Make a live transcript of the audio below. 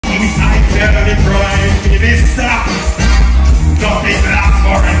the prime minister. Nothing lasts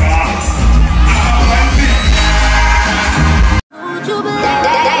forever.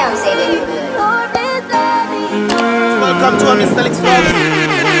 Welcome to our Mystelics Finals.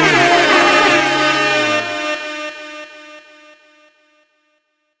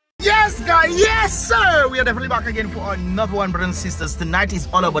 Yes, guys, yes, sir. We are definitely back again for another one, brothers and sisters. Tonight is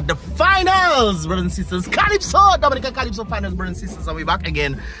all about the finals, brothers and sisters. Calypso, Dominica Calypso Finals, brothers and sisters. And we're back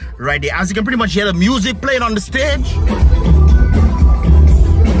again right there. As you can pretty much hear the music playing on the stage.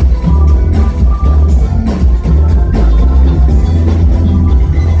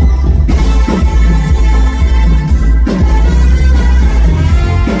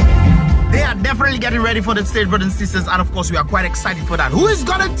 Getting ready for the stage, brothers and sisters, and of course we are quite excited for that. Who is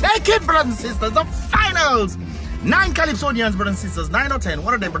gonna take it, brothers and sisters? The finals. 9 Calypsonians, brothers and sisters, 9 or 10,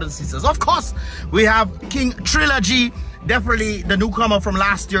 one of them, brothers and sisters. Of course, we have King TRILLA, definitely the newcomer from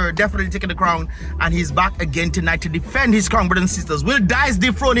last year, definitely taking the crown, and he's back again tonight to defend his crown, brothers and sisters. Will Dice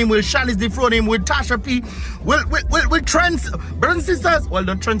dethrone him? Will SHANICE dethrone him? Will TASHA P? Will Trends, brothers and sisters? Well,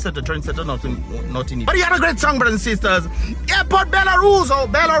 the Trendsetter, not in it. But he had a great song, brothers and sisters. Airport Bele, Roose,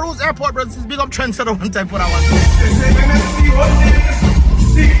 Airport, brothers and sisters. Big up Trendsetter one time for that one.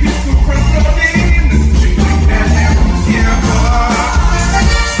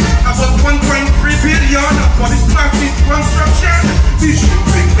 About 1.3 billion for this massive construction. This should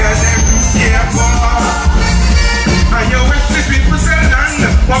bring that every airport. And you will flip it for land,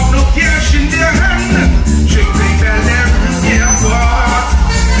 but no cash in their hand. Should bring that every airport.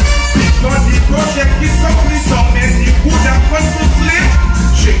 Because the project is complete, so many would have gone to sleep.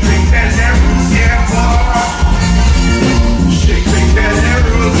 Should bring that every airport. Should bring that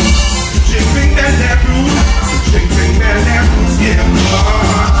every. Should bring that every. Should bring that every airport.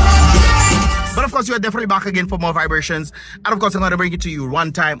 But of course, you are definitely back again for more vibrations. And of course, I'm going to bring it to you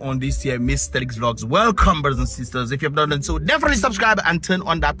one time on this here Mystelics vlogs. Welcome, brothers and sisters. If you have not done so, definitely subscribe and turn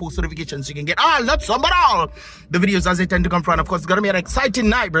on that post notification so you can get all, not some, but all the videos as they tend to come from. Of course, it's going to be an exciting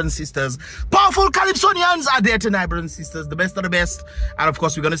night, brothers and sisters. Powerful Calypsonians are there tonight, brothers and sisters. The best of the best. And of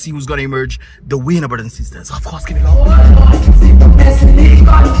course, we're going to see who's going to emerge the winner, brothers and sisters. Of course, give it love.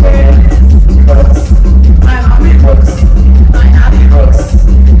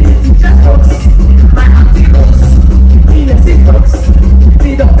 My auntie books, the sick books, the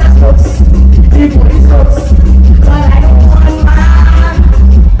doctor's books, the police books. But I don't want man.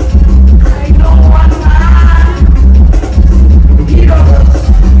 I don't want man. Hero books.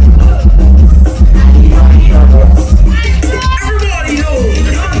 Hero books. Everybody knows.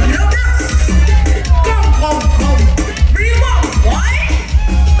 Come. Bring him up, boy.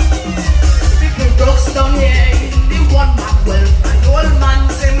 Big books down here in the one back wealth. An old man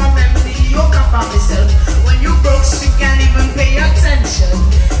say my memory. You cap on myself. When you broke, you can't even pay attention.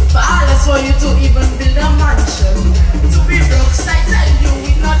 But all that's for you to even build a mansion. To be broke, I tell you,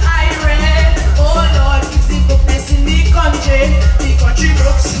 we not irate. Oh Lord, it's the brokenness in the country. The country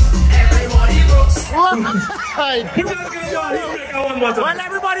brooks, everybody brooks. Well,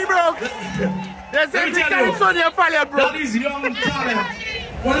 everybody broke. There's a California fire broke. That is young talent.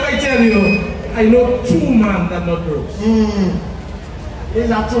 What do I tell you? I know 2 men that not broke. Is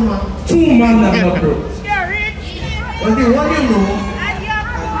that 2 man? 2 men that not broke. Okay, what do you know?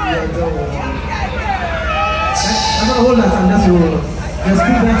 I'm gonna hold that and just roll. Just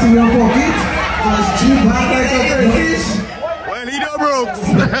put that in your pocket. Just chew back like a fish. Well, he done broke.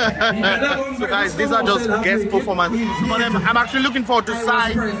 So guys, these are just guest performances. Some of them, I'm actually looking forward to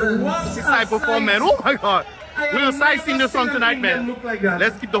Sai performing. Oh my god. We'll sing the song tonight, man.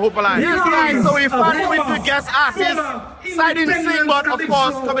 Let's keep the hope alive. Yes, guys, so we're finally with the guest artist. Sai didn't sing, but of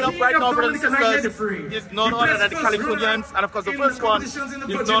course, coming up right now, brothers and sisters, is none other than the Calypsonians. And of course, the first one is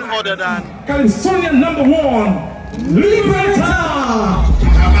none other than Calypsonian number 1, LIBERATOR.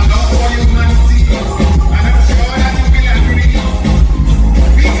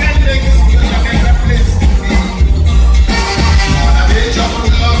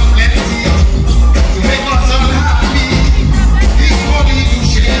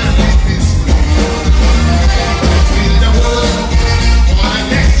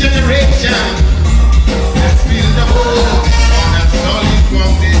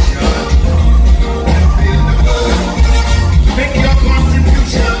 Make your country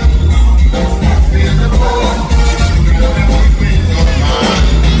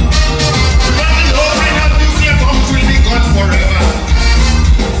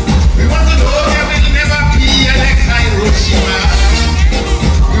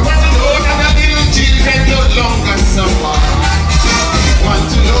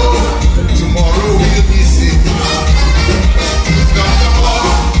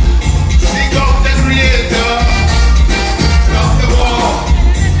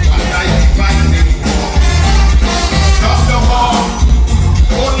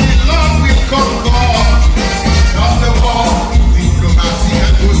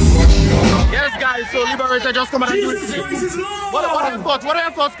Liberator just come and do it. What are your thoughts? What are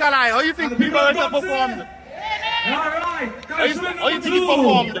your thoughts, Kalai? How do you think people have performed? Alright, How do you think he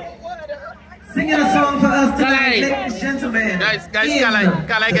performed? Singing a song for us tonight, ladies and gentlemen. Guys,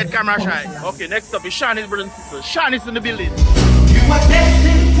 Kalai get camera shy. Okay, next up is Shanice, brothers and sisters. Shanice in the building. You were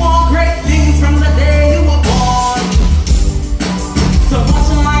destined for great things from the day you were born. So much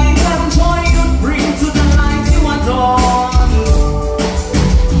light and joy you bring to the light you adore.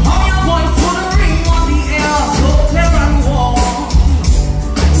 How your voice would ring on the air so clear and warm.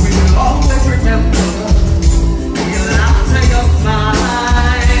 We will always remember your laughter, your smile.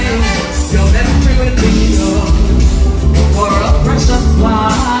 Your memory will be for a precious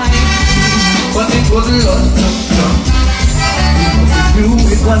wine. But it was lost.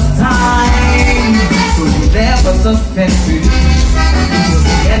 It was time, so you never suspected. It was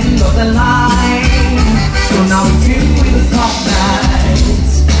the end of the line. So now it's you in the spotlight.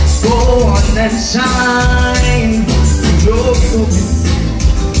 Go on and shine. You know so missing,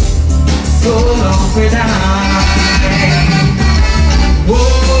 so long without.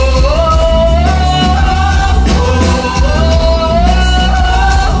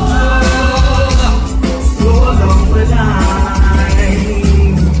 So long without.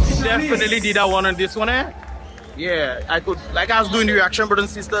 Definitely did that one on this one, eh? Yeah, I could, like I was doing the reaction, brothers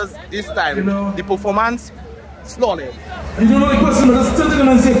and sisters, this time, you know, the performance, flawless. You don't know the person, but just turn to them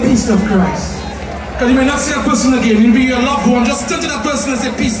and say, peace of Christ. Because you may not see a person again, you'll be your loved one, just turn to that person and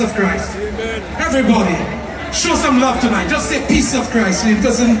say, peace of Christ. Amen. Everybody, show some love tonight, just say, peace of Christ to the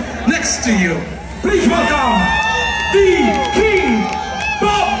person next to you. Please welcome, the King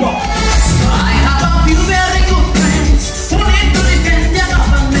BOBB. I have a few very good friends who need to defend their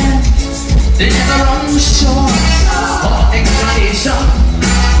government. They never run short of explanation.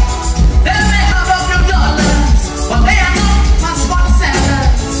 They may have a few dollars, but they are not passport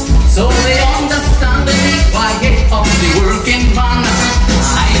sellers. So they understand the quiet of the working man.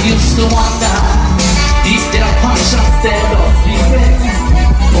 I used to wonder if their conscience said of sleeping,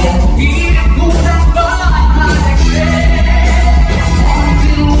 or if good and bad had explained.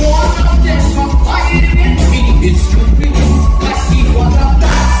 Until one of them confided in me, it's true that he was a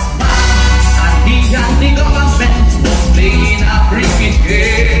fast man, and he and the government was playing a cricket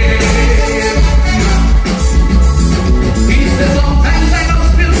game. He said sometimes I don't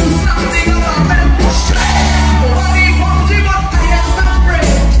feel something about them straight. But he won't give up, I am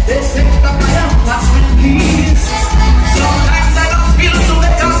afraid. They say that I am not released. Sometimes I don't feel so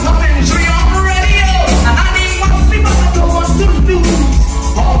they can stop injury on the radio, and I need one sleep, but I don't want to lose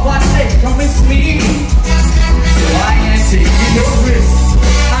all what they promised me. So I ain't taking no risk.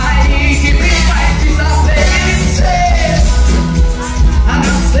 I give it right, is I play it safe. And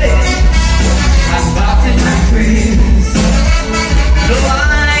I say, I'm batting my praise. No,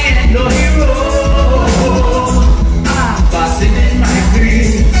 I ain't no hero. I'm batting in my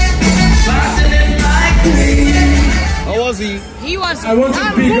praise. Batting in my praise. How was he? He was I want to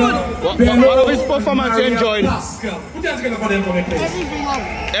big up What of his performance you enjoyed? Put that together for them for me, please. everything up.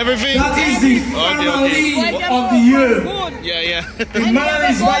 Everything? That is the family of the year. Yeah. The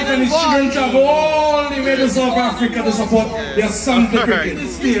man, his wife, and his children travel all the way to South Africa to support their son, the cricket.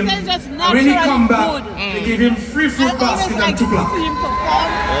 This team, and when he come back, they give him free fruit basket and tupla.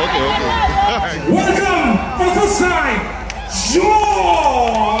 Okay. Welcome for the first time, Joy!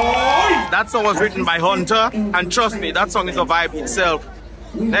 That song was written by Hunter, and trust me, that song is a vibe itself.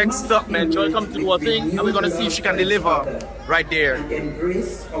 Next up, man, Joy comes to do her thing, and we're gonna see if she can deliver right there.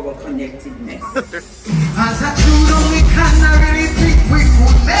 Embrace our connectedness. As a true we can really think we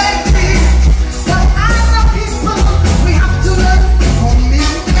could make it. But as a people, we have to learn from me.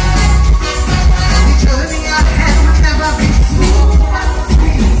 The journey ahead will never be smooth and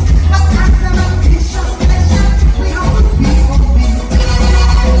sweet. But as an ambitious nation, we have to be on me.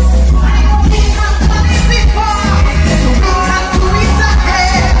 I know we have done it before, so we have to reach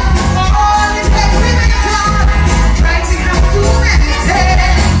ahead. All is experimental, right? We have to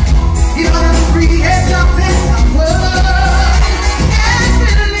meditate. You know, free heads up in the world. And we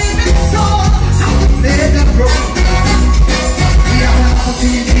live in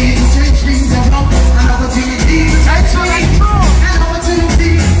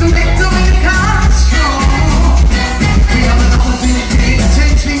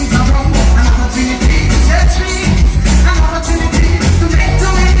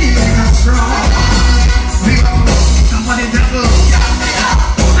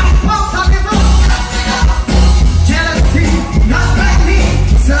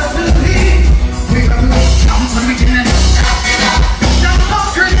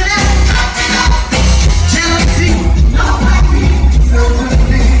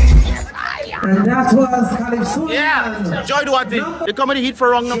That was Calypso. Yeah, Joy Duarte. The comedy hit for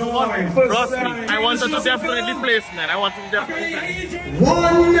wrong number 1. Trust me. I wanted to definitely place, man. I wanted to definitely place.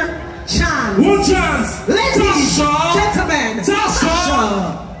 One chance. One chance. Ladies, TASHA. gentlemen,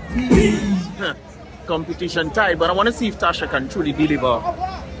 TASHA. Competition tied, but I want to see if TASHA can truly deliver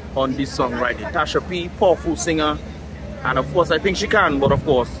on this song right here. TASHA P, powerful singer. And of course, I think she can, but of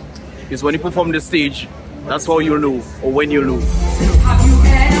course, it's when you perform the stage, that's how you'll know, or when you'll know. Have you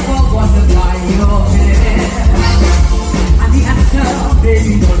ever wondered why you're here? And the answer,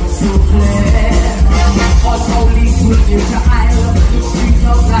 baby, not so clear. Us only to the child, the streets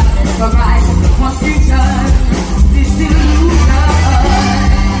of that never right. Confusion, disillusion.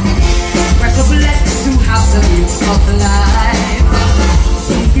 We're so blessed to have the gift of life.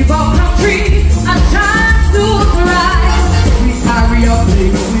 Please give our country a chance to thrive. We carry our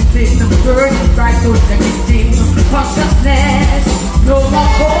place within the burden, right to everything. Consciousness, no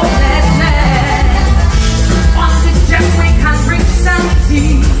more hopelessness. On this step we can bring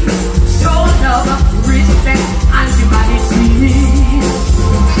sanity, show love, respect, and humanity.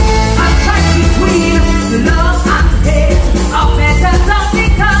 A choice between love and hate, a better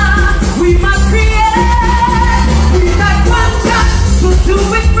Dominica we must create. We got one chance to do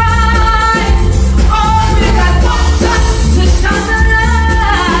it right. Oh, we got one chance to shine the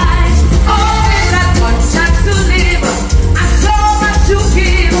light. Oh, we got one chance to live and so much to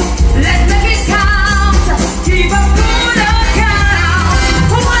give. Let's make it count. Keep a good account.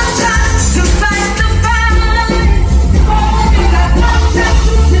 One chance to fight the fight. Oh, we got one chance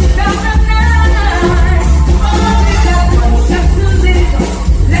to sit down the night. Oh, we got one chance to live.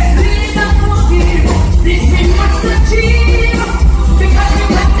 Let's live and forgive. This we must achieve, because we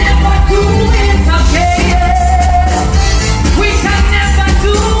can never do it again. We can never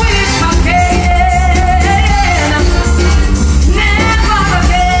do it again. Never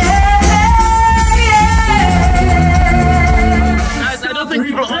again. Guys, I don't think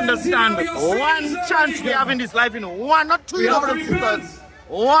people understand. One chance we have in this life, one, not two, brothers and sisters.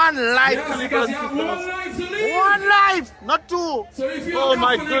 One life, brothers and sisters. One life, not two. Oh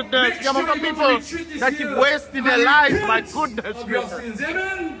my goodness. The amount of people that keep wasting their lives, my goodness.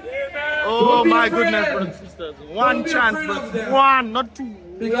 Oh my goodness, brothers and sisters. One chance, brothers. One, not two.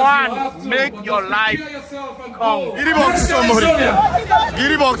 One. Make your life count. Give the box to somebody. Give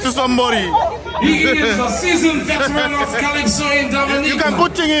the box to somebody. He is a seasoned veteran of Calypso in Dominica. You can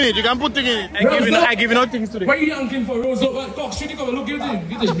put thing in it. You can put thing in it. I give you no things today. Why are you asking for Roseau? Talk, should you come? Look, give it to him.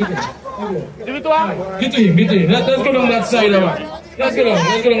 Give it to him. Give it to her. Get to him. Get to him. Let's go down that side, man. Let's go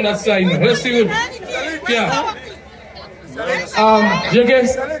down that side now. Let's see what. Yeah. You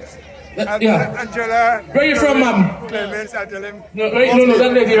guys. Yeah. Angela. Where you from, ma'am? Clemens, I tell him. No,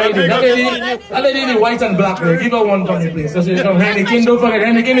 that lady right there. That lady in the white and black there. Give her one for me, please. So she come. Heineken, don't forget.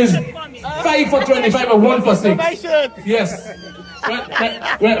 Heineken is 5 for 25 or 1 for 6. Yes.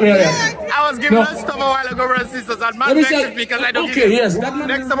 Where? I was giving us stuff a while ago, brothers and sisters, and man next to because I don't give okay, yes.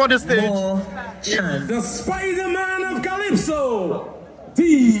 next about the stage. The Spider-Man of Calypso.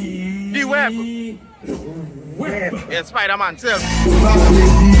 The web. Yeah, Spider-Man, tell.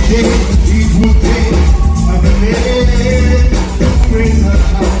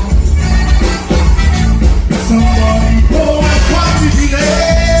 Somebody go and quantity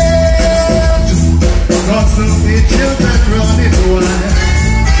edge. Lots of the children running wild.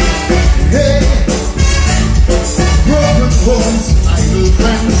 Hey, broken homes, idle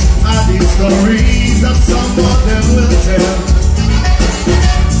friends, are the stories that some of them will tell.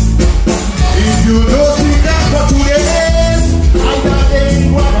 If you don't see that for today, either they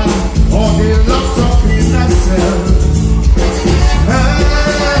water or they locked up in a cell.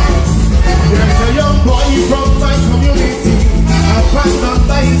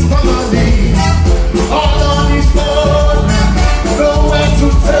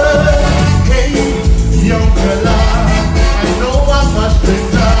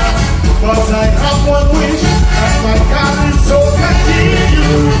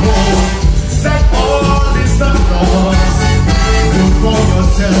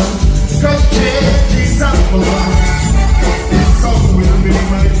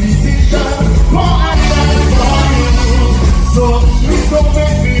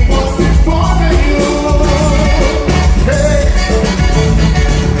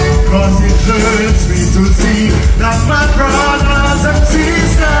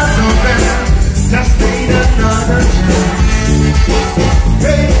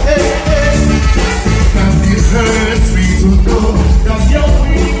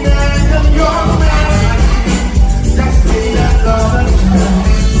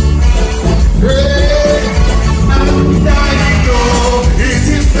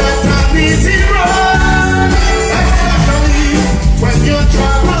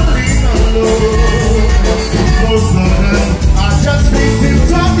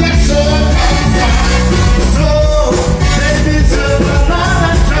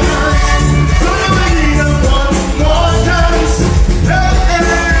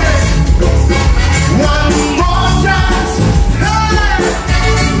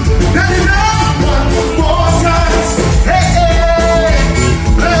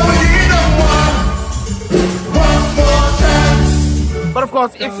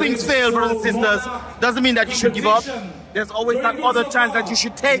 course, if things fail, brothers and sisters, doesn't mean that you should give up. There's always that other chance that you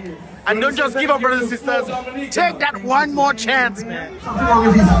should take. And don't just give up, brothers and sisters. Take that one more chance, man. Something wrong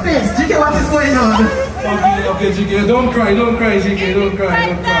with his face. GK, what is going on? Okay, GK, don't cry, GK, don't cry.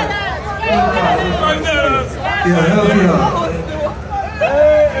 Yeah, help me out.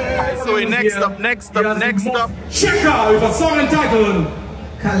 So next up. Check out with a song entitled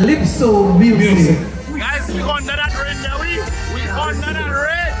Calypso Music. Guys, we under that red now, we under that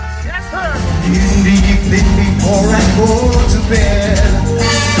red. Yes, sir. In the evening before I go to bed,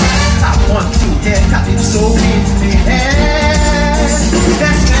 I want to hear Calypso in the head.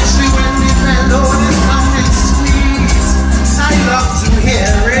 Especially when the melody is something sweet, I love to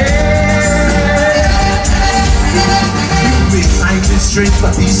hear it. You might be straight,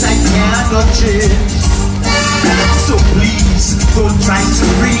 but this I cannot change. So please don't try to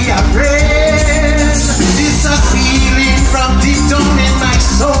rearrange. It's a feeling from deep down in my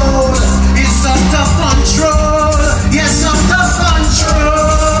soul. It's out of control. Yes, out of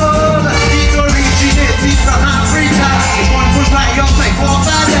control. It originated from Africa. It was by up my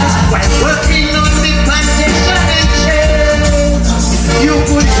forefathers while working on the plantation and chains. You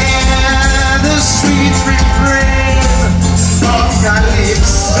could hear the sweet refrain of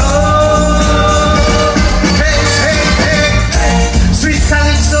Calypso.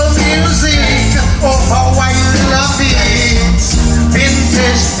 Calypso music, oh how I love it.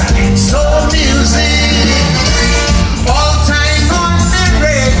 Vintage Calypso music, all time on the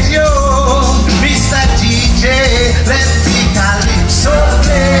radio. Mr. DJ, let the Calypso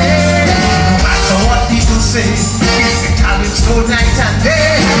play. No matter what people say, it's the Calypso night and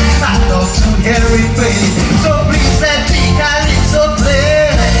day. I love to hear it play, so please let the Calypso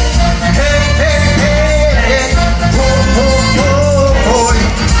play. Hey, hey, hey, hey, oh, oh, oh.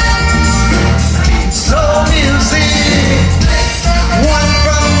 So music, one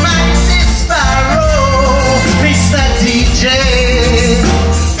from Mighty Sparrow, Mr. DJ,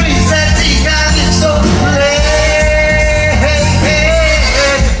 please let the Calypso play.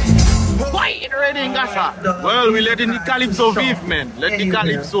 Why it raining, Gasa? Well, we letting the Calypso vive, man. Let the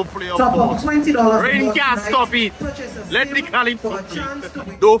Calypso play, of course. Rain can't stop it. Let the Calypso play.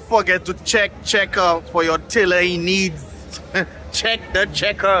 Don't forget to check for your tiller needs. Check the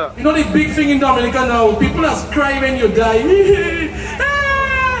checker. You know the big thing in Dominica now, people are crying when you die.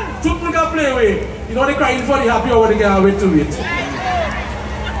 Two people can play with. You know they crying for the happy hour, they can't wait to it.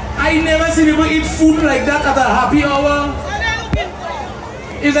 I never see people eat food like that at a happy hour.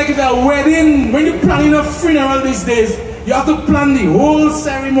 It's like it's a wedding. When you're planning a funeral these days, you have to plan the whole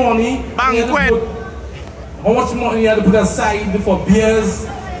ceremony. Banquet. How much money you have to put aside for beers,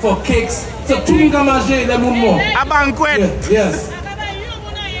 for cakes. So tout le monde can manger les mouvements. A banquet. Yes.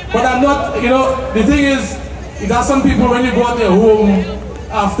 But I'm not, you know, the thing is, you got some people when you go out their home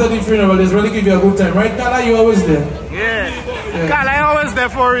after the funeral, they really give you a good time. Right, Kala, you always there? Yeah. Kala always there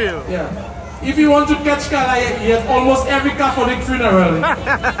for you. Yeah. If you want to catch Kala, he has almost every Catholic funeral.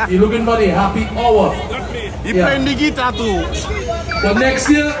 You're looking for the happy hour. He playing the guitar too. But next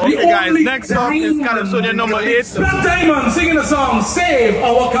year, okay guys, next up is Calypso number 8. Black Diamond singing the song Save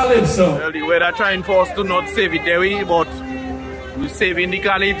Our Calypso. Well, the weather trying for us to not save it away, but we're saving the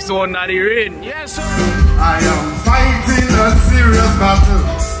Calypso under the rain. Yes sir. I am fighting a serious battle.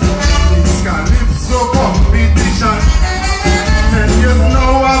 This Calypso competition. 10 years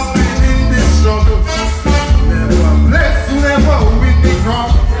now I've been in this struggle. Never blessed, never win the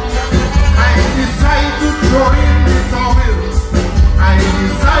crown. I decide to throw in the towel. I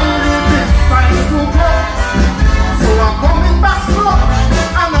decided it's time to go. So I'm coming back slow.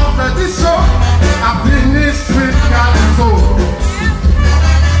 And after this show, I finished with Calypso.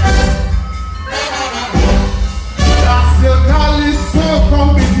 That's the Calypso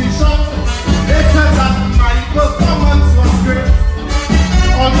competition. They said that my performance was great.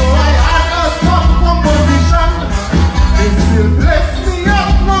 Although I had a top composition, they still blessed me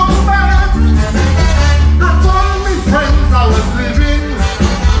up no bad. I told me friends I was living.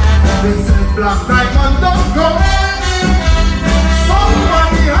 They said Black Diamond don't go.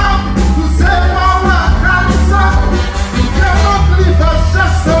 Somebody have to save our Calypso. You cannot leave us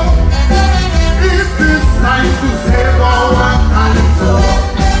just so. It is time to save our Calypso.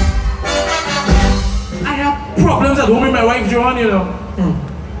 I have problems at home with my wife Joanne, you know.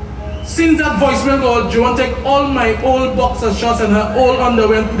 Since that voicemail call, Joanne take all my old boxer shorts and her old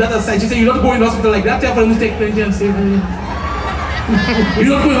underwear and put that aside. She said, you don't go in hospital like that. Tell them to take plenty and save me. You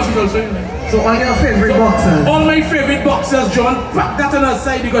don't go in hospital, so all your favorite boxers? All my favorite boxers, Joanne pack that on her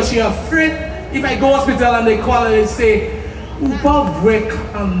side because she afraid if I go hospital and they call her and say, Upa work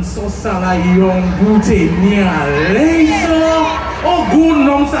and so sala young booty near later. Oh, good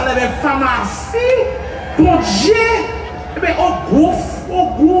nom ça les pharmacie. Bon Dieu. Mais oh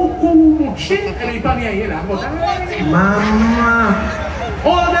Dieu. Elle est pas bien là. Mama.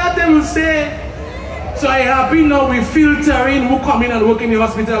 All that they will say. So I happy now we filtering who come in and work in the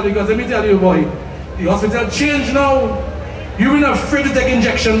hospital because let me tell you boy, the hospital changed now. You're not afraid to take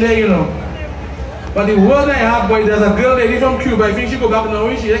injection there, you know. But the word I have, boy, there's a girl lady from Cuba, I think she go back now,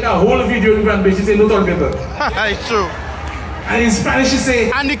 she take a whole video in Grand Bay, she say no toilet paper. It's true. And in Spanish she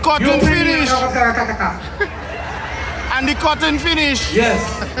say, and the cotton finish. And the cotton finish. Yes.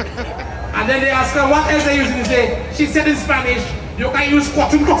 And then they ask her what else they using to say. She said in Spanish, you can use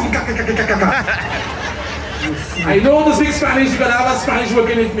cotton. I know to speak Spanish, you gotta have a Spanish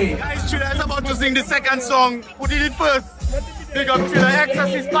working with me. Guys, TRILLA is about to sing the second song. Who did it first? Big up TRILLA,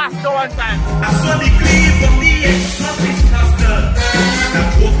 Exorcist Pastor one time. I saw the clip of the Exorcist Pastor that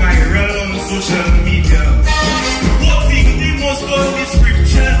go viral on social media, quoting the most holy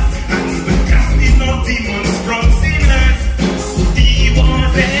scriptures and even casting out demons from sinners. He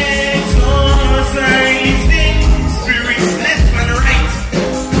was exorcising spirits left and right.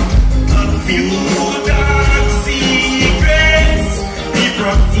 A few dark secrets he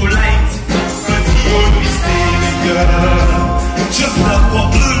brought to light, but he only stayed just a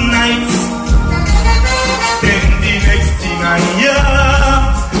couple nights. Then the next thing I hear,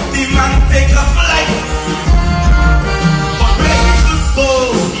 the man take a flight. But where to go,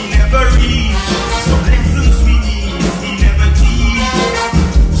 he never reached. Some lessons we need, he never teach.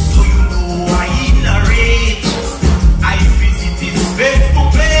 So you know why in a rage, I visit his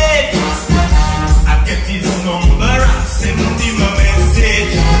Facebook page. I get his number and send him a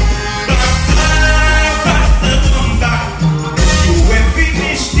message. Pastor, come back. You ain't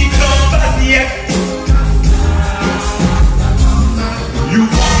finished the job as yet. You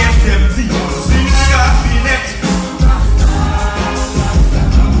forget them demons in the cabinet.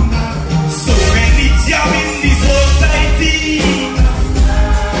 So many jam in the society.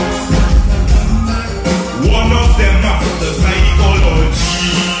 One of them master psychology.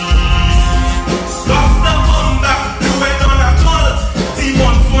 Pastor, come back. You ain't done at all.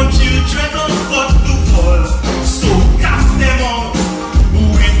 Demons want children on foot to fall. So cast them out.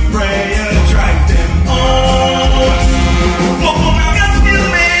 With prayer, drive them on. But you're still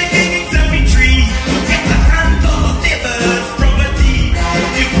making it cemetery to get a hand of the devil's property.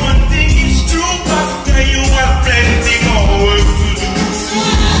 If one thing is true, Pastor, you have plenty more work to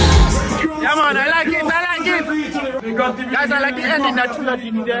do. Yeah man, I like it. Guys, I like the ending that TRILLA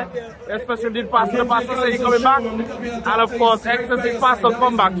did there. Especially did Pastor say he coming back. And of course, Exorcist Pastor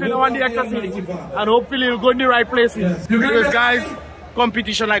come back. TRILLA want the Exorcist. And hopefully he'll go in the right places. Because guys,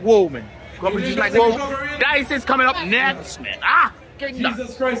 competition like whoa man. Competition like whoa. Dice is coming up next man. Ah! Kingdom.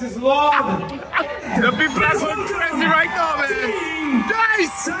 Jesus Christ is Lord. The people are going crazy right now man.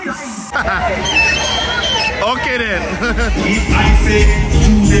 Dice! Okay then. If I say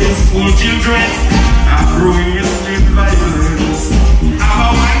today's school children are growing in violence, I'm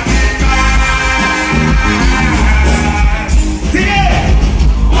a white man. Today,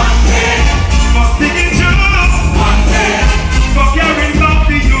 one day, for sticking true, one day, for caring about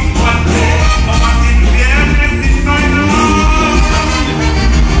the youth, one day, for wanting fairness in my love.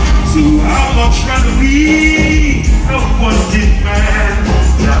 So how much can we help wanted man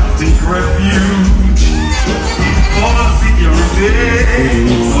that take refuge for security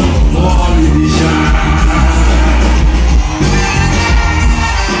of politicians?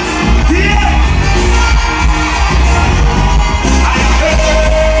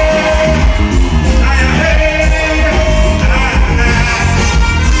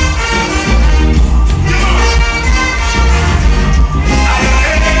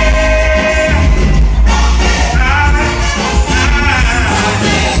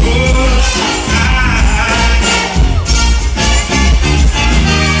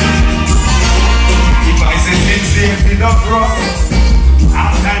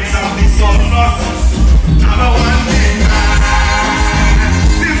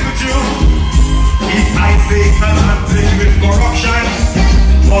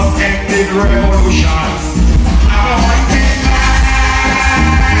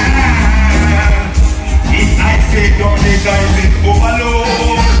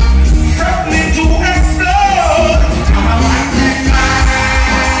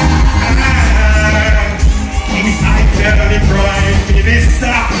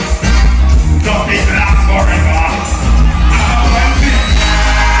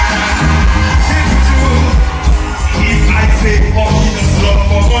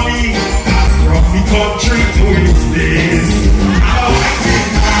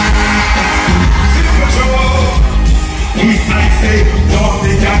 If I say, dog,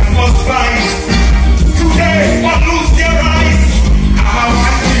 the jacks must fight. Today, but lose their rights. I'm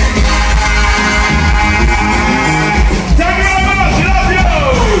watching. Thank you very much, love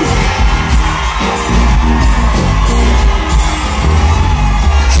you.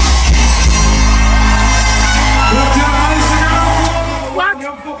 What?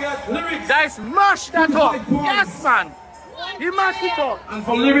 Guys, mash that up. Yes, man. He mashed it up. And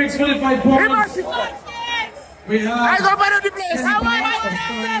for lyrics, 25 He points. mashed it up. We have. I go back to the place. How am I?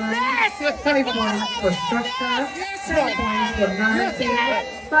 5 points for structure, Yes, 10 points for narrative,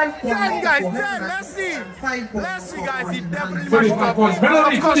 5 points 10 guys, for 10. Let's see. 5 points Let's see, for guys. He definitely mashed 25 up. points.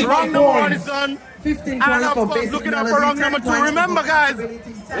 Melody, Of course, 25 wrong number 1 points. is done. 15 And points of for course, basic looking out melody, for wrong 10 number 2. points Remember, for guys,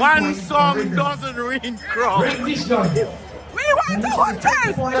 ability, 10 one points for song rhythm. doesn't ring crowd. Rendition. We want the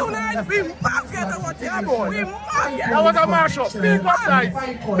hotel tonight. We must get the hotel, boy. We must get. That was a mashup. Big up, guys.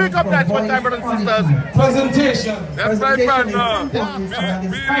 Big up, guys, one time, brothers and sisters. Presentation. That's my Presentation partner. is 10 points, and that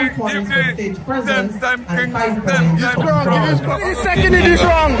is 5 points for stage presence, and 5 points for Give me second in this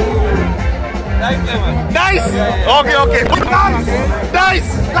wrong. Nice. Okay, okay. Nice.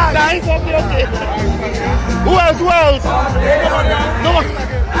 Nice. Okay, okay. Who else? Who else? No one.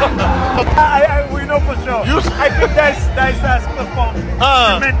 We know for sure. I think Dice has performed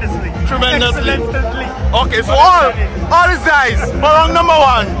tremendously. Excellently. Okay, so all is guys for wrong number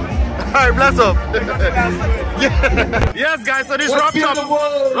 1. Alright, bless up. Yes, guys, so this wraps up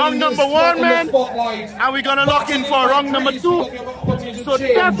wrong number 1, man. And we're gonna lock in for wrong number 2. So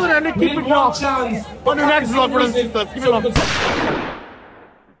definitely keep it locked on the next vlog, brothers and sisters. Keep it locked.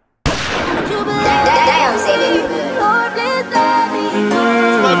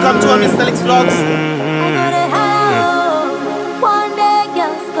 Welcome to our Mystelics vlogs.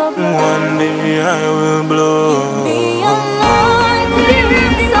 One day I will blow.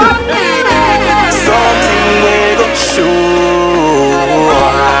 Something we gon' show.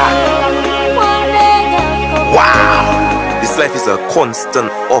 Wow! This life is a constant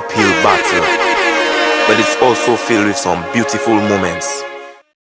uphill battle, but it's also filled with some beautiful moments.